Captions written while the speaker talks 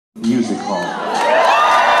Music Hall.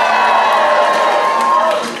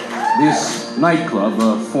 This nightclub,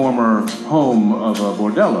 a former home of a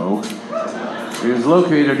bordello, is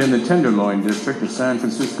located in the Tenderloin district of San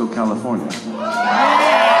Francisco, California.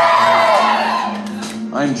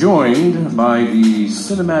 I'm joined by the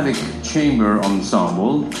cinematic chamber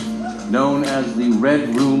ensemble known as the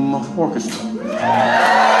Red Room Orchestra.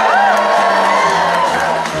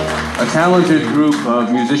 A talented group of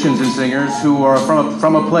musicians and singers who are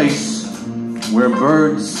from a place where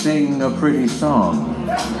birds sing a pretty song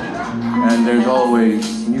and there's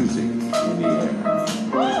always music in the air.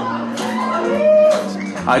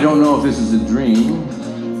 I don't know if this is a dream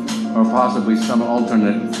or possibly some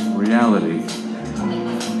alternate reality,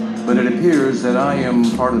 but it appears that I am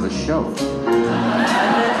part of a show.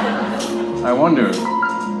 I wonder,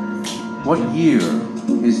 what year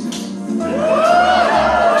is this?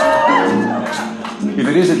 If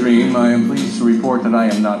it is a dream, I am pleased to report that I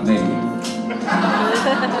am not naked.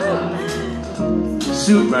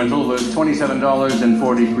 Suit rental was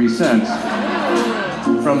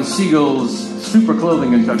 $27.43 from Siegel's Super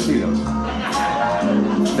Clothing and Tuxedos.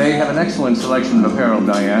 They have an excellent selection of apparel,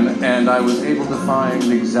 Diane, and I was able to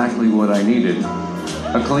find exactly what I needed.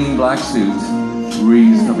 A clean black suit,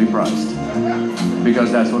 reasonably priced.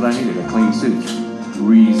 Because that's what I needed, a clean suit,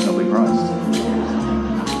 reasonably priced.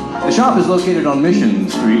 The shop is located on Mission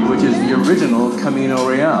Street, which is the original Camino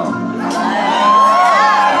Real.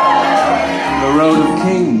 The Road of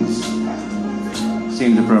Kings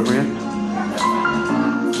seems appropriate.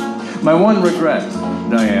 My one regret,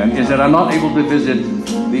 Diane, is that I'm not able to visit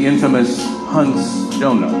the infamous Hunt's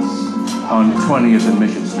Donuts on 20th and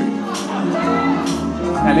Mission Street.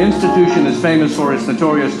 An institution as famous for its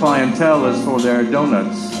notorious clientele as for their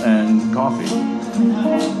donuts and coffee.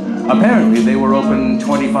 Apparently, they were open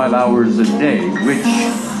 25 hours a day, which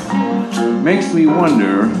makes me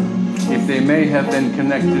wonder if they may have been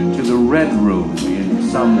connected to the Red Room in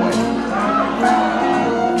some way.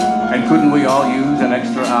 And couldn't we all use an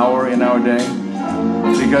extra hour in our day?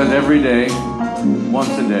 Because every day,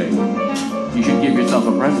 once a day, you should give yourself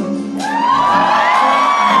a present.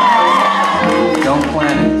 Don't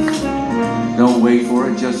plan it. Don't wait for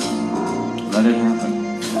it, just let it happen.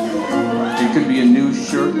 It could be a new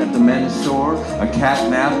shirt at the men's store, a cat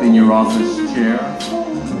nap in your office chair,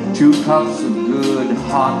 2 cups of good,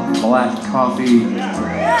 hot, black coffee,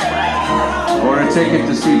 or a ticket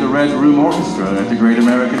to see the Red Room Orchestra at the Great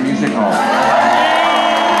American Music Hall.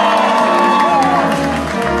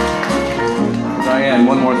 Diane,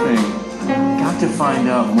 one more thing. Got to find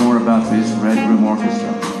out more about this Red Room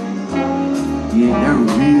Orchestra. Yeah, they're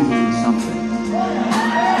really something.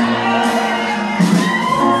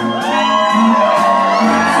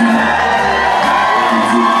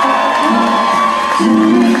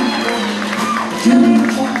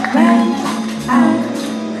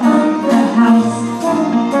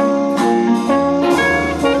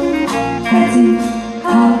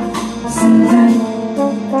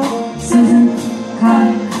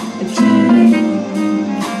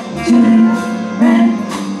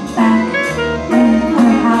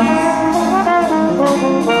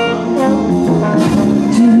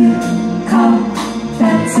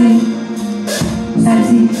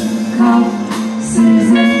 Betsy, called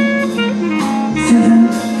Susan.